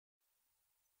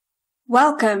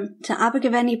Welcome to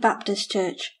Abergavenny Baptist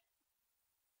Church.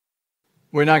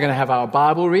 We're now going to have our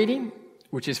Bible reading,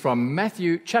 which is from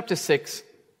Matthew chapter 6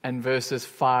 and verses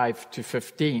 5 to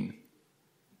 15.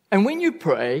 And when you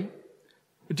pray,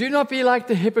 do not be like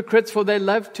the hypocrites, for they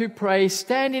love to pray,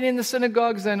 standing in the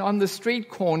synagogues and on the street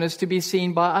corners to be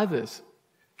seen by others.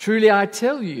 Truly I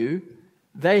tell you,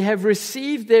 they have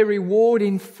received their reward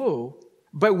in full.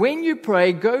 But when you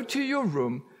pray, go to your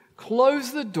room,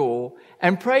 close the door,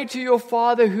 and pray to your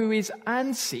Father who is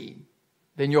unseen.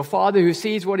 Then your Father who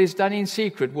sees what is done in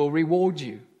secret will reward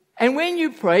you. And when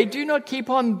you pray, do not keep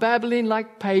on babbling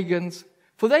like pagans,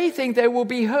 for they think they will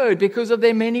be heard because of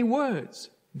their many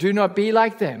words. Do not be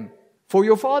like them, for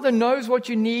your Father knows what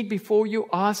you need before you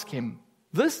ask Him.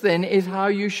 This then is how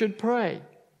you should pray.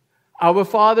 Our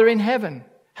Father in heaven,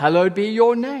 hallowed be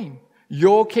your name.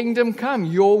 Your kingdom come,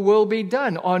 your will be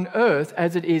done on earth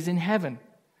as it is in heaven.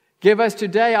 Give us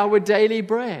today our daily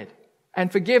bread,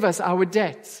 and forgive us our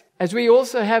debts, as we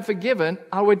also have forgiven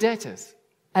our debtors.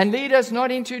 And lead us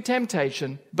not into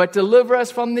temptation, but deliver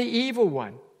us from the evil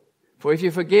one. For if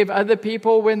you forgive other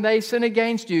people when they sin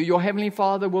against you, your heavenly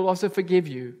Father will also forgive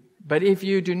you. But if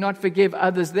you do not forgive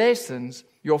others their sins,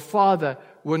 your Father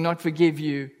will not forgive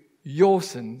you your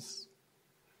sins.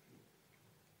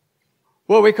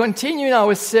 Well, we're continuing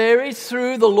our series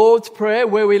through the Lord's Prayer,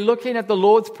 where we're looking at the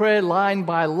Lord's Prayer line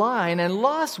by line. And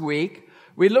last week,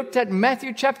 we looked at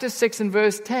Matthew chapter 6 and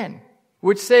verse 10,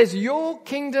 which says, your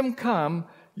kingdom come,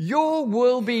 your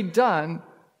will be done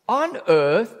on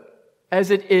earth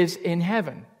as it is in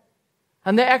heaven.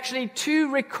 And there are actually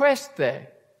two requests there.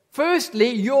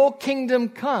 Firstly, your kingdom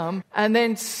come, and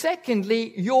then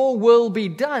secondly, your will be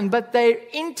done. But they're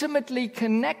intimately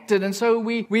connected, and so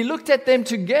we looked at them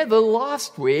together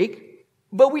last week,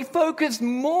 but we focused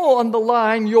more on the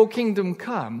line, your kingdom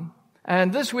come,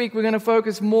 and this week we're going to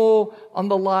focus more on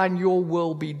the line, your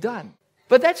will be done.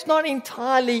 But that's not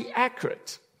entirely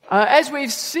accurate. As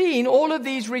we've seen, all of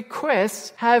these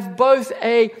requests have both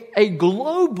a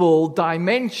global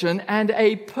dimension and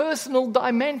a personal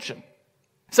dimension.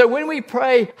 So when we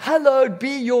pray, hallowed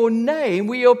be your name,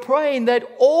 we are praying that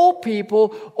all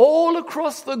people all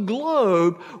across the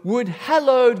globe would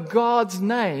hallow God's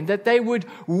name, that they would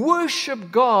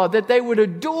worship God, that they would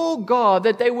adore God,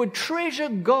 that they would treasure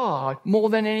God more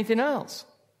than anything else.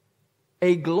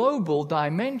 A global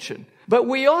dimension. But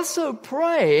we also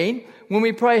praying, when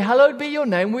we pray, hallowed be your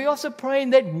name, we also praying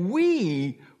that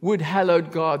we would hallow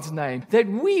God's name, that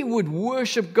we would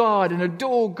worship God and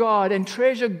adore God and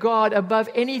treasure God above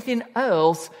anything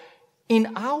else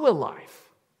in our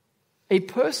life. A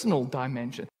personal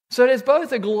dimension. So there's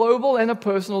both a global and a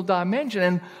personal dimension.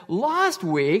 And last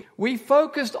week, we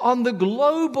focused on the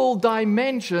global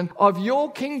dimension of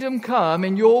your kingdom come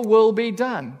and your will be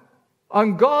done.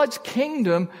 On God's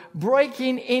kingdom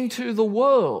breaking into the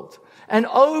world and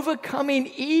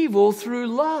overcoming evil through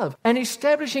love and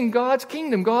establishing God's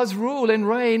kingdom, God's rule and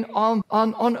reign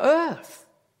on earth.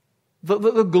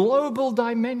 The global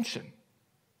dimension.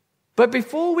 But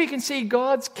before we can see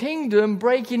God's kingdom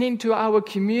breaking into our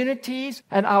communities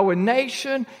and our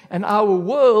nation and our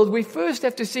world, we first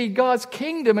have to see God's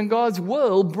kingdom and God's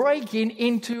will breaking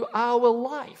into our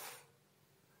life.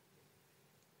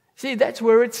 See, that's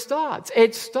where it starts.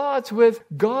 It starts with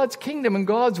God's kingdom and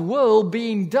God's will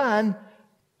being done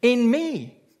in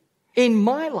me, in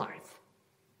my life.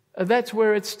 That's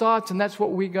where it starts, and that's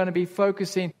what we're going to be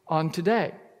focusing on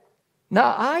today.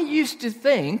 Now, I used to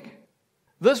think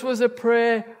this was a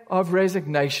prayer of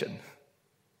resignation.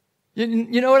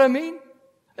 You know what I mean?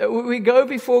 We go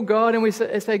before God and we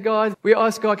say, God, we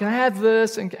ask God, can I have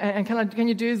this? And can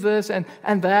you do this and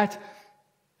that?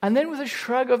 And then with a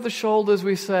shrug of the shoulders,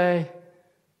 we say,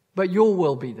 but your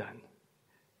will be done.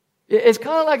 It's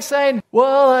kind of like saying,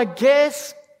 well, I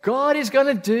guess God is going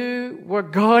to do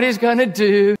what God is going to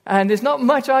do, and there's not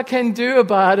much I can do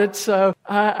about it, so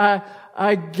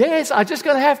I guess I'm just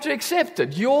going to have to accept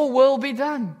it. Your will be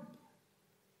done.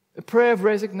 A prayer of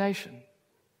resignation.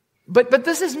 But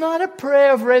this is not a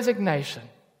prayer of resignation.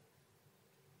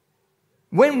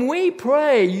 When we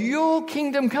pray, your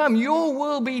kingdom come, your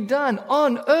will be done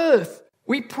on earth,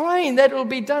 we're praying that it will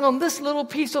be done on this little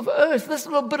piece of earth, this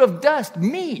little bit of dust,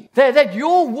 me. That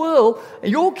your will,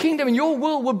 your kingdom and your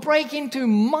will will break into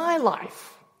my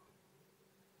life.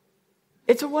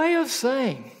 It's a way of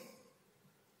saying,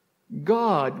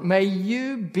 God, may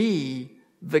you be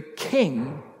the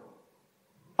king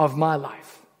of my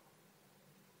life.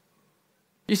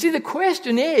 You see, the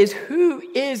question is, who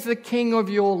is the king of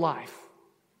your life?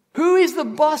 Who is the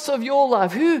boss of your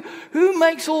life? Who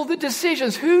makes all the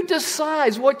decisions? Who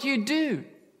decides what you do?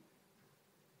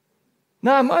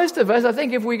 Now, most of us, I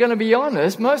think if we're going to be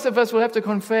honest, most of us will have to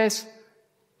confess,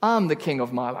 I'm the king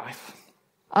of my life.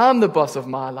 I'm the boss of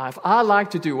my life. I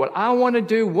like to do what I want to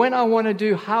do, when I want to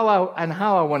do, how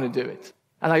I want to do it.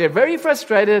 And I get very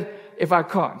frustrated if I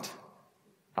can't.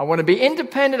 I want to be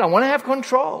independent. I want to have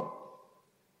control.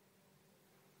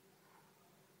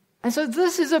 And so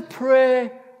this is a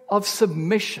prayer of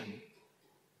submission.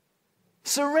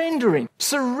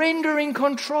 Surrendering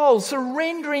control,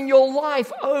 surrendering your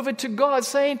life over to God,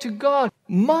 saying to God,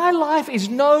 my life is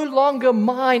no longer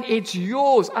mine, it's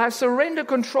yours. I surrender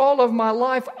control of my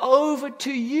life over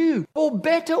to you. For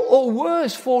better or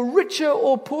worse, for richer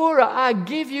or poorer, I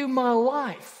give you my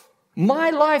life. My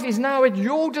life is now at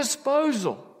your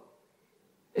disposal.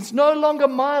 It's no longer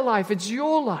my life, it's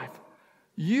your life.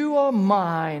 You are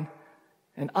mine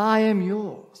and I am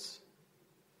yours.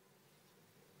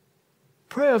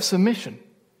 Prayer of submission.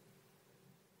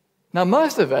 Now, for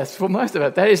most of us,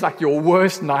 that is like your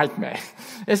worst nightmare.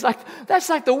 That's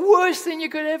like the worst thing you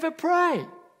could ever pray.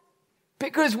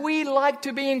 Because we like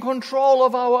to be in control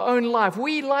of our own life.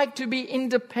 We like to be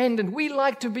independent. We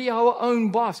like to be our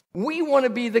own boss. We want to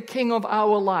be the king of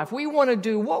our life. We want to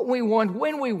do what we want,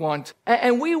 when we want.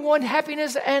 And we want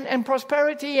happiness and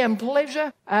prosperity and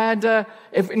pleasure. And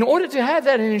if in order to have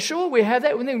that and ensure we have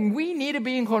that, then we need to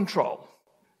be in control.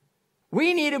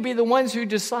 We need to be the ones who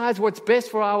decide what's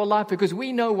best for our life because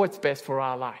we know what's best for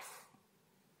our life.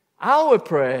 Our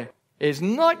prayer is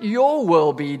not your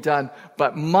will be done,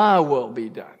 but my will be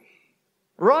done.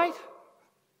 Right?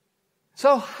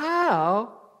 So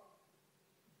how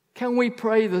can we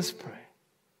pray this prayer?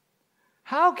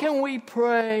 How can we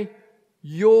pray,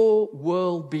 your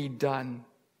will be done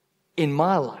in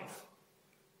my life?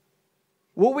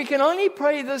 Well, we can only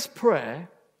pray this prayer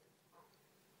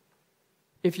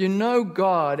if you know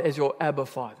God as your Abba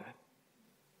Father.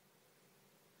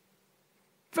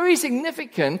 Very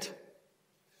significant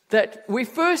that we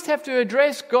first have to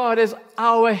address God as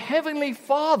our Heavenly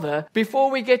Father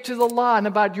before we get to the line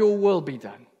about your will be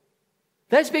done.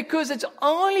 That's because it's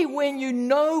only when you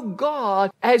know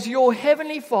God as your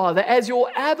Heavenly Father, as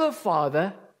your Abba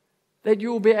Father, that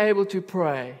you'll be able to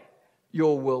pray,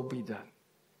 your will be done.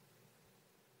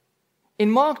 In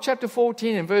Mark chapter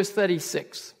 14 and verse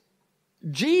 36,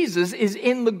 Jesus is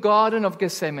in the Garden of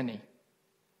Gethsemane.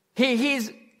 He's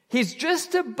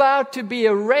just about to be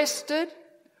arrested,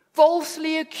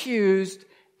 falsely accused,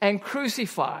 and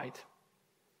crucified.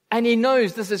 And he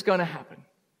knows this is going to happen.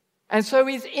 And so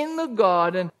he's in the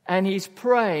garden and he's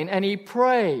praying and he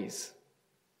prays,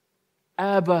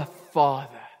 Abba, Father.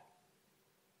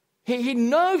 He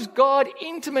knows God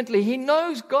intimately. He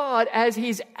knows God as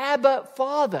his Abba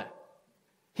Father,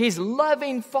 his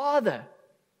loving Father.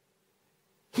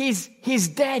 His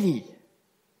daddy.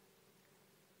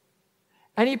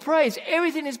 And he prays,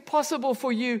 everything is possible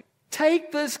for you.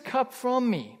 Take this cup from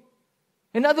me.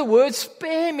 In other words,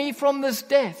 spare me from this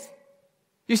death.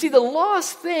 You see, the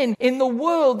last thing in the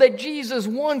world that Jesus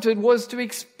wanted was to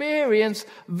experience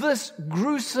this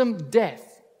gruesome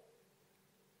death.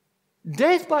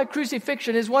 Death by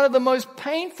crucifixion is one of the most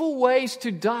painful ways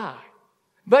to die.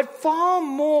 But far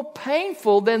more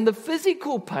painful than the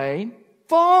physical pain,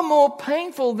 far more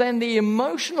painful than the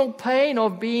emotional pain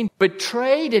of being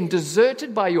betrayed and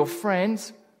deserted by your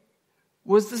friends,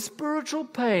 was the spiritual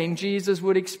pain Jesus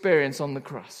would experience on the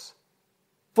cross.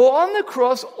 For on the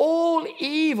cross, all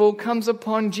evil comes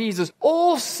upon Jesus.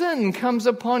 All sin comes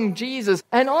upon Jesus.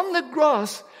 And on the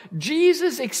cross,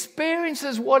 Jesus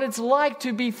experiences what it's like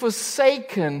to be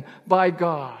forsaken by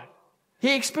God.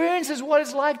 He experiences what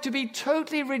it's like to be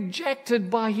totally rejected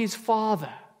by his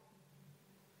Father.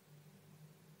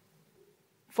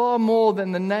 Far more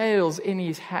than the nails in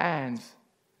his hands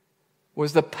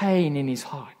was the pain in his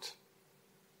heart.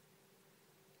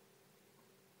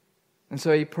 And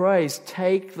so he prays,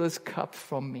 take this cup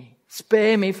from me.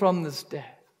 Spare me from this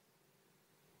death.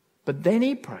 But then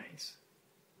he prays,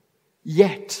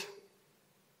 yet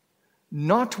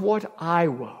not what I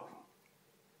will,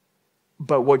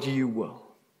 but what you will.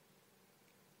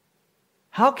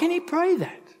 How can he pray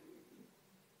that?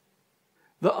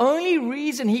 The only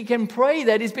reason he can pray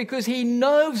that is because he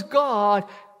knows God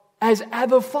as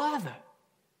Abba Father.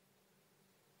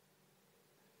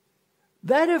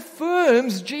 That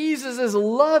affirms Jesus'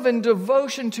 love and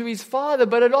devotion to his Father,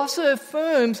 but it also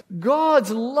affirms God's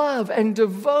love and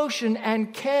devotion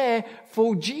and care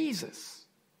for Jesus.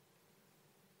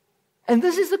 And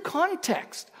this is the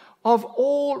context of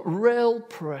all real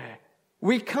prayer.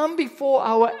 We come before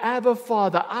our Abba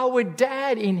Father, our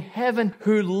Dad in heaven,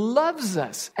 who loves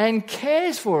us and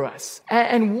cares for us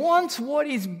and wants what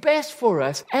is best for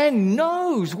us and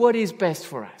knows what is best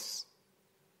for us.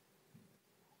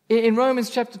 In Romans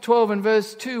chapter 12 and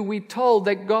verse 2, we're told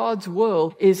that God's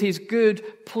will is His good,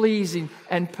 pleasing,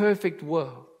 and perfect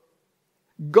will.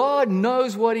 God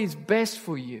knows what is best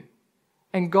for you,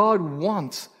 and God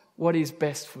wants what is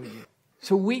best for you.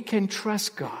 So we can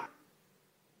trust God.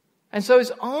 And so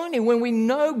it's only when we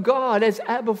know God as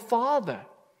Abba Father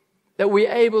that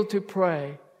we're able to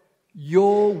pray,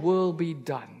 your will be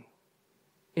done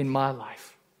in my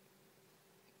life.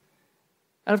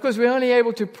 And of course, we're only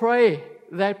able to pray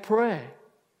that prayer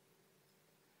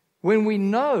when we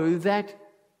know that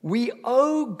we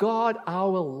owe God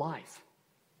our life.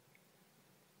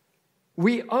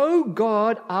 We owe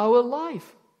God our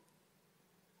life.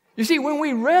 You see, when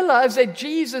we realize that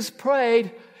Jesus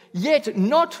prayed, yet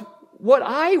not what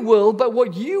I will, but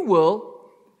what you will,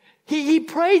 He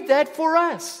prayed that for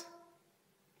us.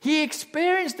 He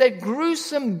experienced that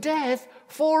gruesome death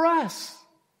for us.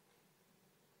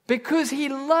 Because He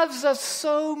loves us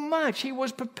so much, He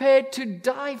was prepared to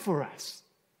die for us.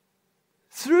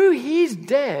 Through His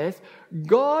death,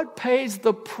 God pays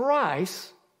the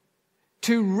price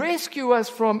to rescue us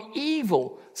from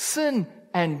evil, sin,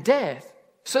 and death,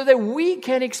 so that we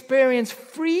can experience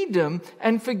freedom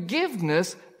and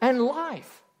forgiveness and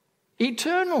life,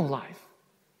 eternal life.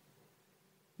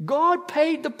 God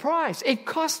paid the price. It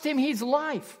cost Him His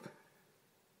life.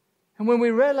 And when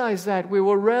we realize that, we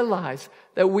will realize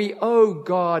that we owe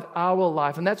God our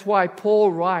life. And that's why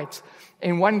Paul writes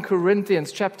in 1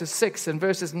 Corinthians chapter 6 and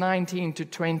verses 19 to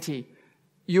 20,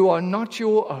 you are not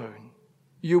your own.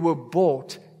 You were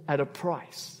bought at a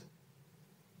price.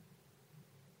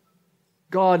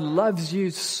 God loves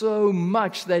you so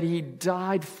much that He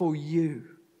died for you.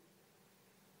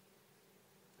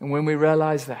 And when we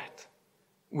realize that,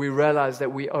 we realize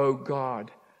that we owe God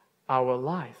our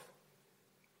life.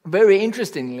 Very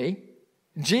interestingly,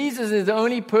 Jesus is the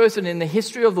only person in the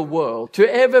history of the world to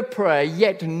ever pray,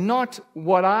 yet not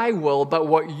what I will, but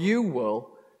what you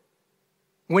will,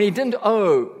 when He didn't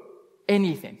owe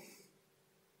anything.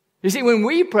 You see, when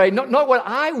we pray, not what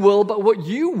I will, but what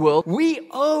you will, we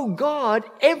owe God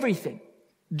everything.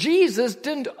 Jesus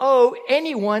didn't owe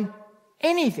anyone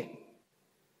anything.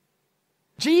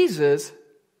 Jesus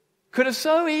could have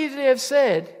so easily have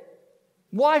said,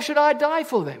 why should I die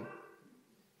for them?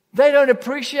 They don't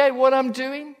appreciate what I'm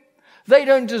doing. They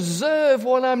don't deserve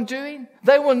what I'm doing.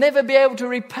 They will never be able to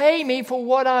repay me for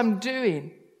what I'm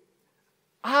doing.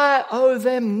 I owe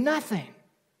them nothing.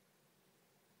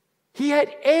 He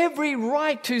had every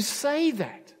right to say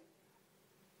that.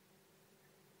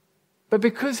 But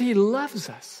because He loves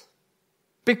us,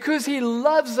 because He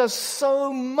loves us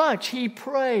so much, He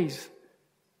prays,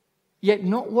 yet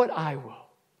not what I will,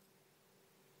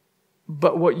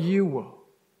 but what you will.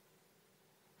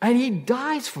 And He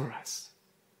dies for us.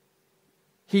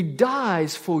 He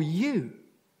dies for you.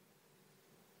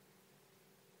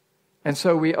 And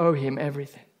so we owe Him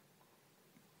everything.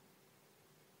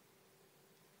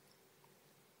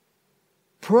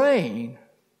 Praying,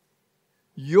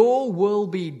 your will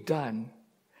be done,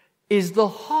 is the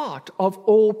heart of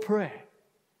all prayer.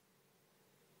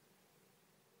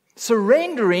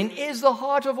 Surrendering is the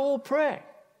heart of all prayer.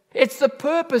 It's the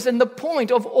purpose and the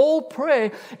point of all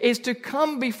prayer is to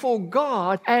come before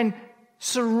God and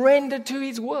surrender to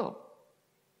His will.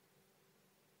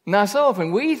 Now, so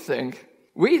often we think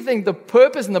the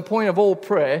purpose and the point of all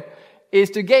prayer is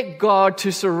to get God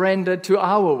to surrender to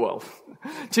our will.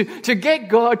 To get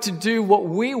God to do what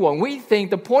we want. We think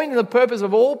the point and the purpose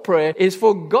of all prayer is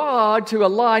for God to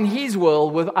align His will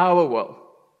with our will.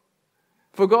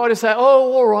 For God to say,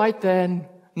 oh, all right then,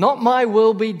 not my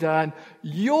will be done,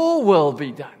 your will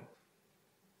be done.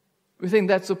 We think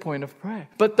that's the point of prayer.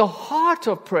 But the heart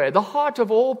of prayer, the heart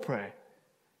of all prayer,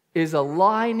 is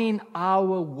aligning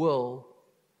our will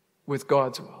with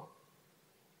God's will.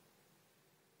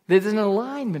 There's an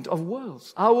alignment of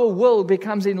wills. Our will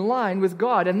becomes in line with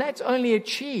God, and that's only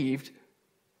achieved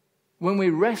when we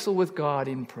wrestle with God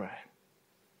in prayer.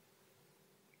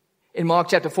 In Mark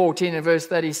chapter 14 and verse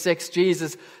 36,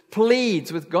 Jesus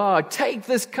pleads with God, take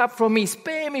this cup from me,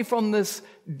 spare me from this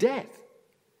death.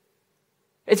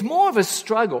 It's more of a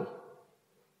struggle.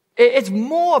 It's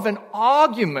more of an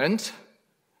argument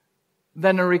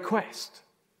than a request.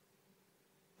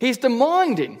 He's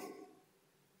demanding.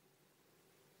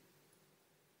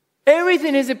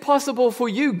 Everything is impossible for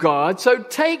you, God, so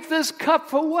take this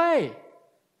cup away.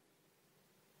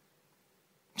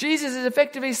 Jesus is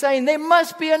effectively saying there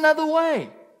must be another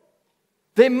way.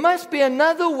 There must be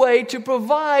another way to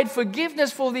provide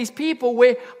forgiveness for these people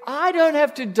where I don't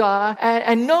have to die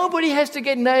and nobody has to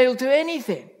get nailed to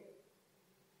anything.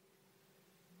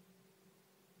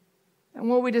 And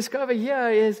what we discover here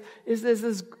is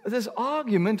there's this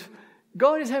argument.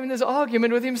 God is having this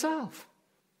argument with himself.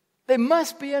 There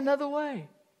must be another way.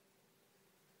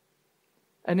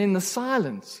 And in the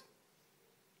silence,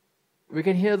 we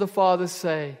can hear the Father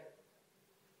say,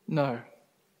 no,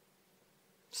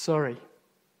 sorry,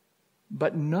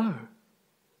 but no.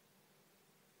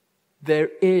 There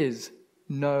is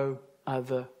no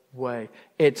other way.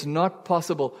 It's not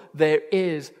possible. There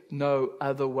is no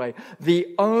other way.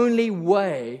 The only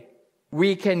way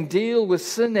we can deal with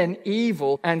sin and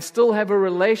evil and still have a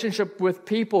relationship with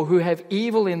people who have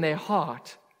evil in their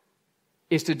heart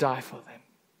is to die for them.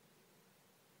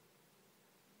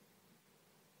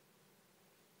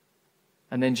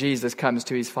 And then Jesus comes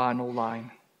to his final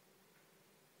line.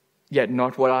 Yet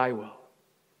not what I will,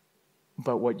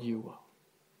 but what you will.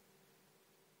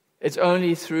 It's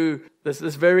only through this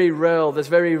very real, this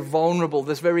very vulnerable,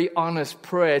 this very honest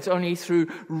prayer. It's only through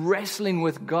wrestling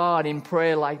with God in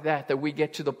prayer like that we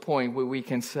get to the point where we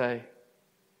can say,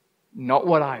 not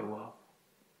what I will,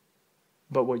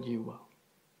 but what you will.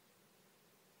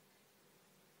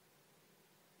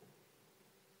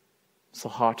 It's the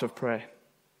heart of prayer.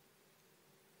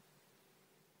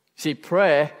 See,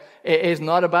 prayer is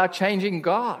not about changing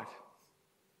God.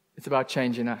 It's about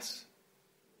changing us.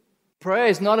 Prayer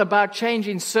is not about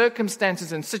changing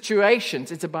circumstances and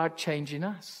situations. It's about changing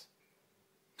us.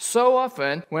 So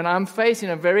often, when I'm facing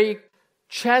a very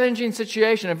challenging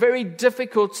situation, a very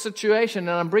difficult situation,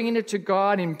 and I'm bringing it to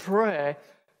God in prayer,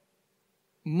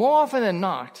 more often than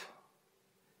not,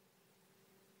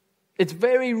 it's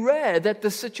very rare that the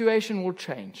situation will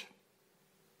change.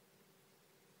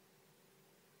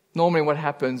 Normally what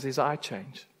happens is I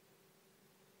change.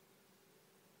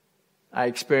 I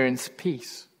experience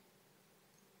peace.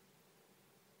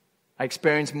 I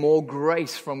experience more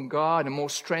grace from God and more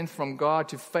strength from God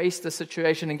to face the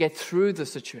situation and get through the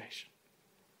situation.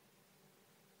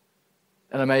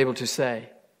 And I'm able to say,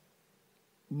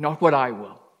 not what I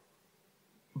will,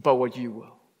 but what you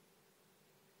will.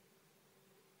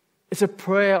 It's a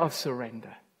prayer of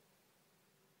surrender.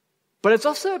 But it's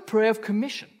also a prayer of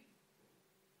commission.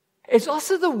 It's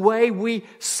also the way we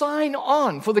sign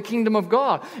on for the kingdom of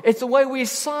God. It's the way we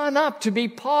sign up to be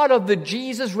part of the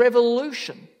Jesus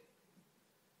revolution.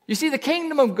 You see, the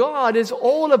kingdom of God is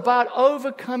all about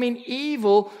overcoming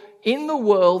evil in the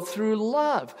world through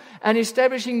love and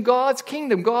establishing God's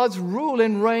kingdom, God's rule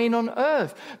and reign on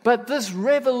earth. But this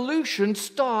revolution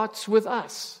starts with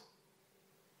us.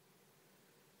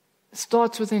 It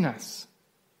starts within us.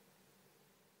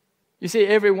 You see,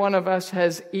 every one of us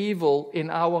has evil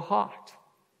in our heart.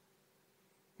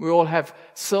 We all have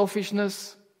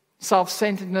selfishness,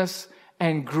 self-centeredness,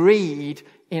 and greed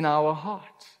in our heart.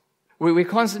 We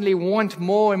constantly want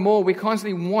more and more. We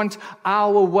constantly want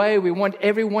our way. We want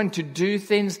everyone to do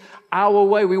things our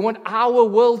way. We want our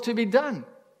will to be done.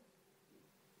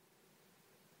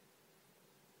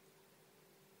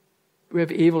 We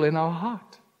have evil in our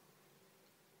heart.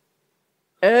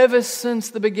 Ever since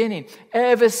the beginning,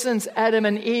 ever since Adam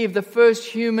and Eve, the first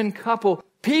human couple,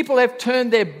 people have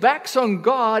turned their backs on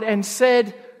God and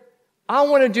said, I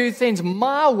want to do things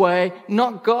my way,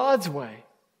 not God's way.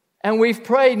 And we've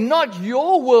prayed, not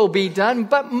your will be done,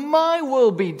 but my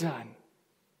will be done.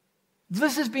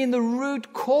 This has been the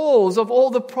root cause of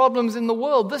all the problems in the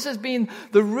world. This has been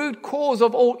the root cause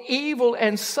of all evil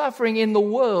and suffering in the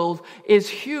world is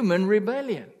human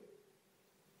rebellion.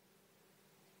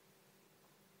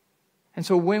 And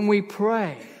so when we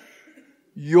pray,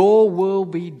 your will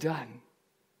be done,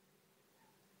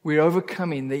 we're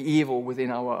overcoming the evil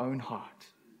within our own heart.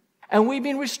 And we've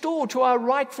been restored to our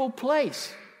rightful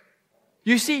place.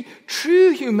 You see,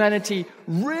 true humanity,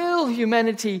 real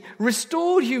humanity,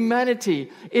 restored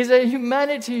humanity is a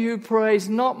humanity who prays,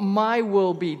 not my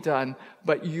will be done,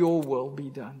 but your will be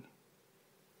done.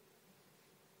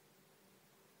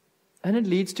 And it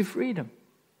leads to freedom.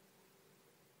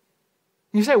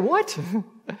 You say, what?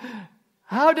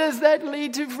 How does that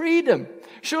lead to freedom?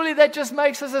 Surely that just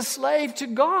makes us a slave to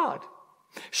God.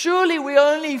 Surely we're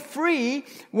only free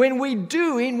when we're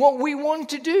doing what we want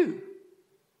to do.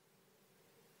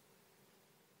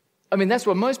 I mean, that's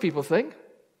what most people think.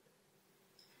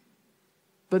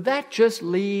 But that just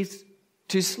leads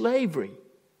to slavery.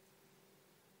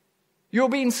 You're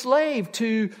being enslaved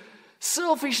to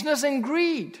selfishness and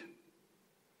greed.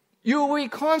 You'll be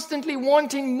constantly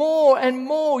wanting more and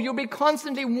more. You'll be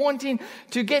constantly wanting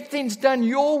to get things done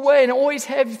your way and always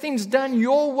have things done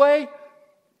your way,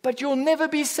 but you'll never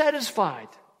be satisfied.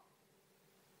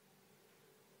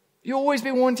 You'll always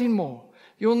be wanting more.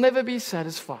 You'll never be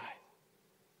satisfied.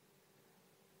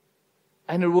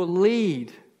 And it will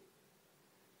lead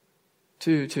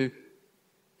to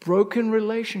broken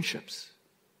relationships,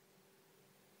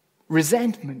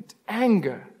 resentment,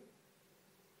 anger,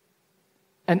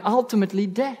 and ultimately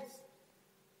death.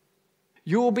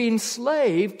 You will be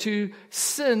enslaved to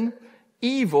sin,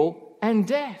 evil, and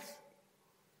death.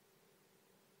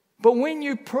 But when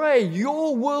you pray,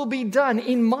 your will be done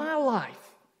in my life,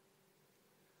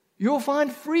 you'll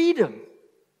find freedom.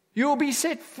 You'll be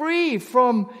set free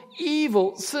from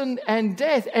evil, sin, and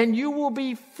death, and you will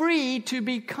be free to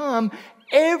become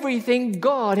everything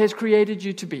God has created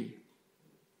you to be.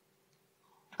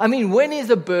 I mean, when is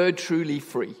a bird truly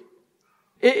free?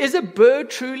 Is a bird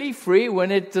truly free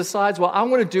when it decides, well, I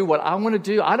want to do what I want to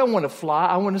do. I don't want to fly.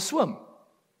 I want to swim.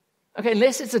 Okay,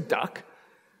 unless it's a duck.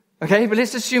 Okay, but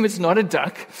let's assume it's not a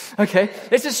duck. Okay,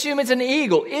 let's assume it's an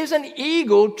eagle. Is an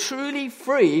eagle truly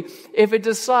free if it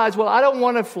decides, well, I don't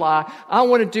want to fly. I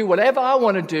want to do whatever I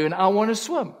want to do and I want to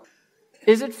swim?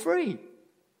 Is it free?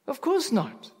 Of course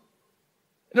not.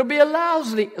 It'll be a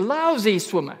lousy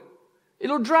swimmer.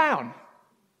 It'll drown.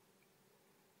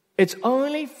 It's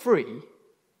only free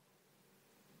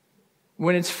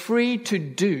when it's free to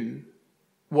do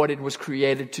what it was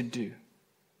created to do.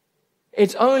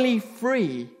 It's only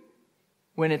free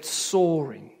when it's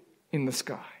soaring in the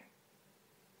sky.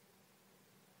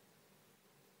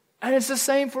 And it's the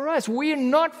same for us. We're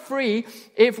not free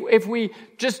if we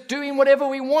just doing whatever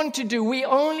we want to do. We're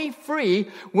only free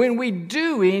when we're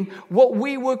doing what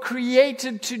we were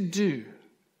created to do.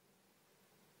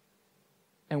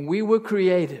 And we were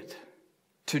created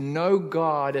to know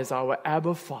God as our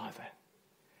Abba Father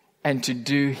and to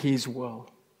do His will.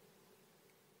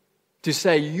 To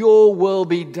say, your will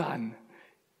be done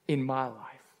in my life.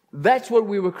 That's what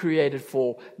we were created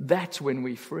for. That's when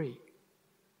we're free.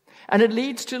 And it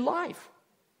leads to life.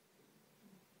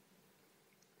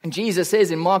 And Jesus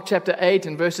says in Mark chapter 8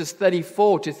 and verses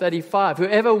 34 to 35,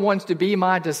 whoever wants to be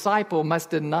my disciple must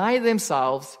deny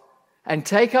themselves and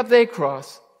take up their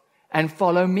cross and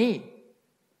follow me.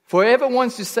 For whoever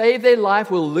wants to save their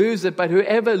life will lose it, but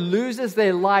whoever loses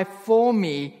their life for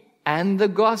me and the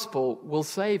gospel will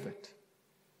save it.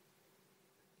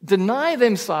 Deny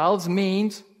themselves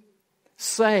means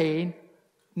saying,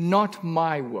 not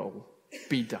my will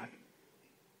be done.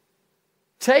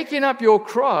 Taking up your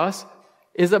cross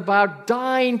is about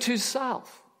dying to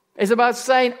self. It's about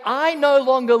saying, I no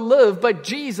longer live, but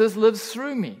Jesus lives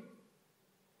through me.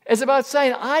 It's about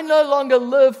saying, I no longer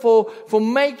live for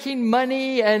making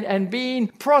money and being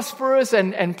prosperous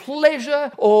and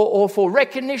pleasure or for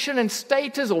recognition and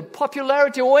status or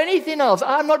popularity or anything else.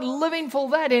 I'm not living for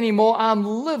that anymore. I'm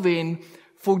living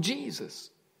for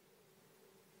Jesus.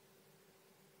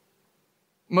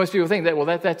 Most people think that, well,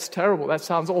 that's terrible. That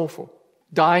sounds awful.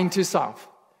 Dying to self.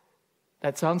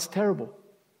 That sounds terrible.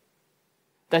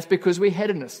 That's because we're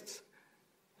hedonists.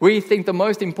 We think the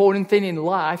most important thing in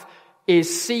life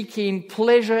is seeking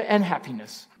pleasure and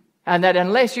happiness. And that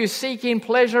unless you're seeking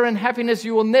pleasure and happiness,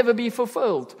 you will never be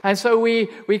fulfilled. And so we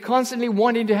constantly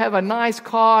wanting to have a nice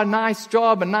car, a nice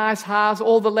job, a nice house,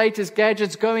 all the latest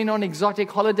gadgets, going on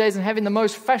exotic holidays and having the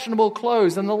most fashionable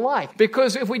clothes and the like.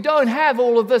 Because if we don't have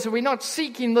all of this, if we're not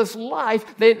seeking this life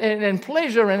and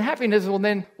pleasure and happiness,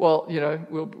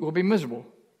 we'll be miserable.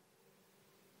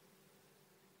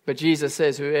 But Jesus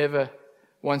says whoever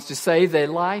wants to save their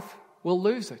life will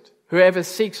lose it. Whoever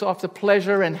seeks after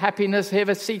pleasure and happiness,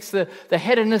 whoever seeks the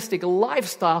hedonistic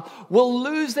lifestyle will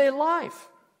lose their life.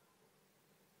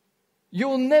 You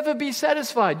will never be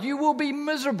satisfied. You will be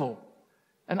miserable.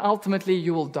 And ultimately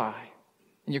you will die.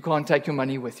 And you can't take your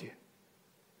money with you.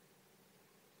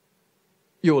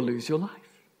 You will lose your life.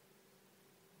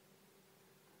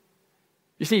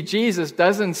 You see, Jesus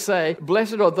doesn't say,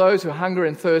 blessed are those who hunger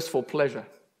and thirst for pleasure.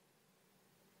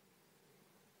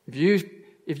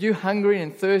 If you're hungry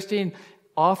and thirsty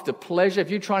after pleasure, if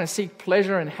you're trying to seek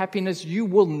pleasure and happiness, you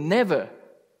will never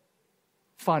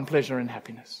find pleasure and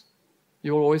happiness.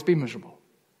 You will always be miserable.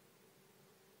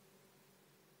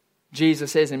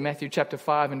 Jesus says in Matthew chapter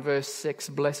 5 and verse 6,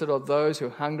 blessed are those who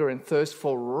hunger and thirst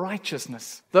for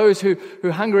righteousness. Those who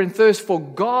hunger and thirst for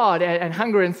God and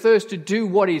hunger and thirst to do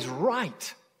what is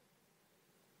right.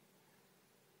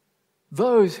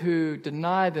 Those who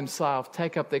deny themselves,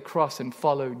 take up their cross and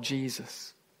follow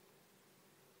Jesus.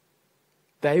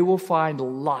 They will find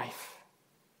life,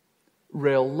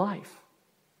 real life.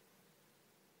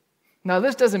 Now,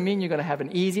 this doesn't mean you're going to have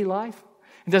an easy life.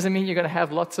 It doesn't mean you're going to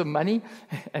have lots of money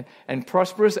and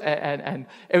prosperous and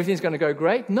everything's going to go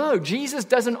great. No, Jesus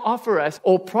doesn't offer us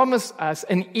or promise us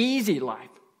an easy life.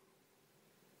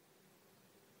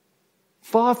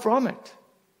 Far from it.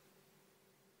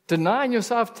 Denying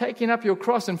yourself, taking up your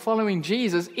cross and following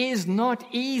Jesus is not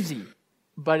easy,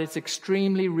 but it's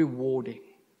extremely rewarding.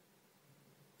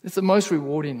 It's the most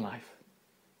rewarding life.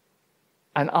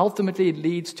 And ultimately it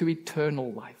leads to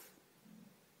eternal life.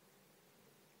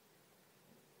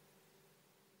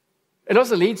 It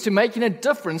also leads to making a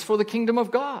difference for the kingdom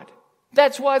of God.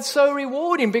 That's why it's so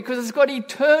rewarding, because it's got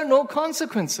eternal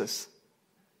consequences.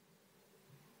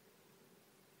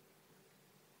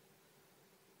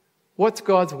 What's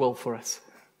God's will for us?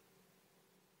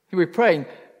 We're praying,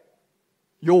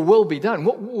 your will be done.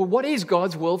 What is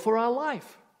God's will for our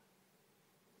life?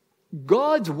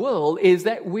 God's will is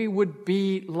that we would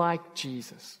be like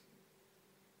Jesus,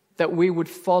 that we would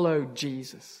follow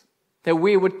Jesus, that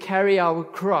we would carry our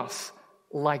cross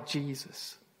like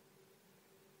Jesus.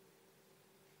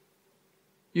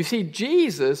 You see,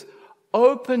 Jesus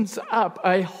opens up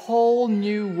a whole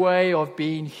new way of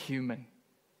being human.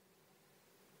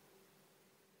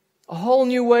 A whole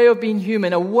new way of being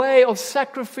human, a way of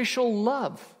sacrificial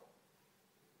love.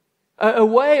 A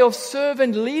way of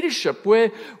servant leadership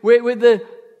where the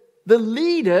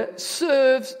leader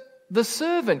serves the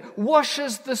servant,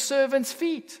 washes the servant's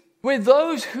feet, where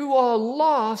those who are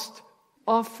lost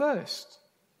are first.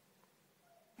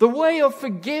 The way of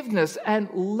forgiveness and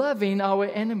loving our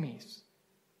enemies.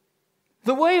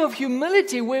 The way of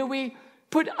humility where we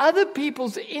put other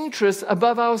people's interests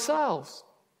above ourselves.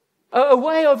 A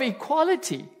way of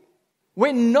equality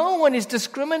where no one is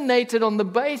discriminated on the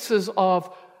basis of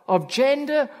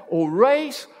gender or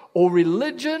race or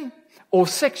religion or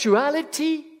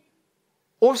sexuality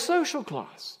or social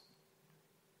class.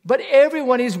 But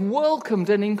everyone is welcomed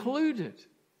and included.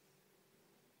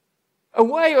 A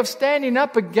way of standing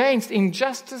up against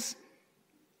injustice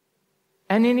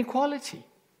and inequality.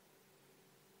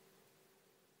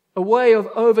 A way of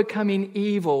overcoming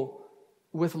evil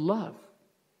with love.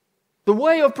 The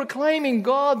way of proclaiming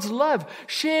God's love,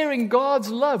 sharing God's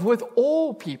love with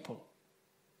all people.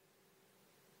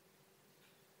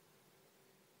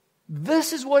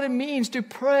 This is what it means to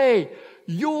pray,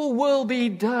 your will be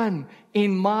done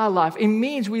in my life. It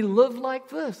means we live like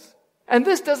this. And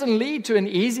this doesn't lead to an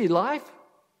easy life.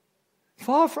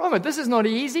 Far from it. This is not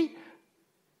easy.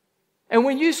 And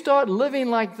when you start living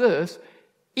like this,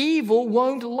 evil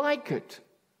won't like it.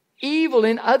 Evil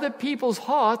in other people's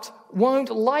hearts won't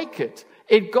like it.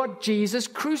 It got Jesus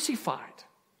crucified.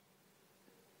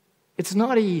 It's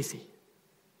not easy.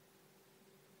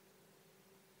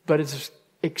 But it's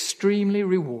extremely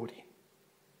rewarding.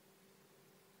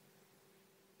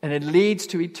 And it leads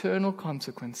to eternal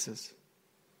consequences.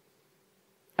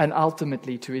 And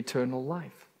ultimately to eternal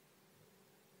life.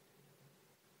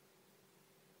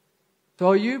 So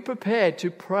are you prepared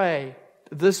to pray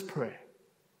this prayer?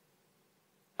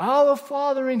 Our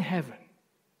Father in heaven,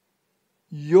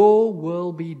 your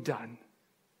will be done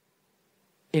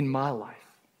in my life.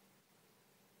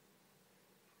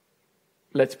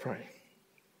 Let's pray.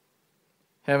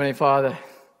 Heavenly Father,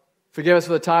 forgive us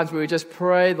for the times where we just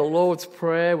pray the Lord's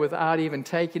Prayer without even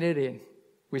taking it in.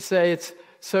 We say it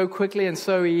so quickly and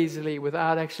so easily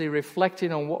without actually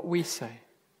reflecting on what we say.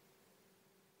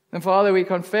 And Father, we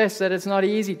confess that it's not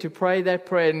easy to pray that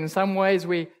prayer. And in some ways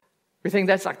we think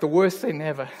that's like the worst thing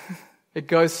ever. It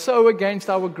goes so against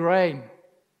our grain.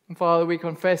 And Father, we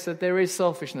confess that there is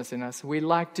selfishness in us. We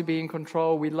like to be in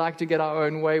control. We like to get our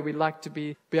own way. We like to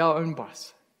be our own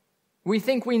boss. We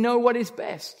think we know what is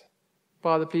best.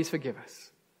 Father, please forgive us.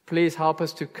 Please help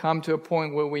us to come to a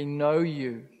point where we know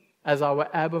you as our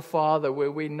Abba Father,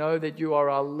 where we know that you are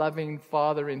our loving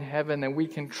Father in heaven and we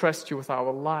can trust you with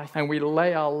our life. And we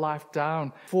lay our life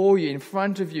down for you, in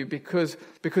front of you, because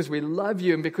we love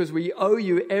you and because we owe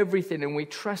you everything and we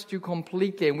trust you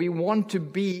completely and we want to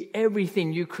be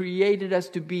everything you created us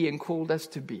to be and called us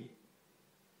to be.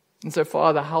 And so,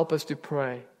 Father, help us to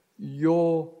pray,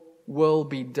 your will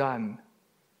be done,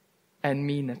 and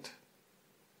mean it.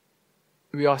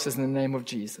 We ask this in the name of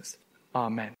Jesus.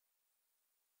 Amen.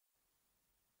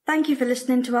 Thank you for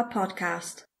listening to our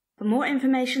podcast. For more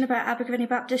information about Abergavenny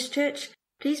Baptist Church,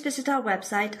 please visit our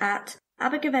website at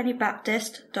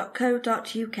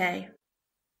abergavennybaptist.co.uk.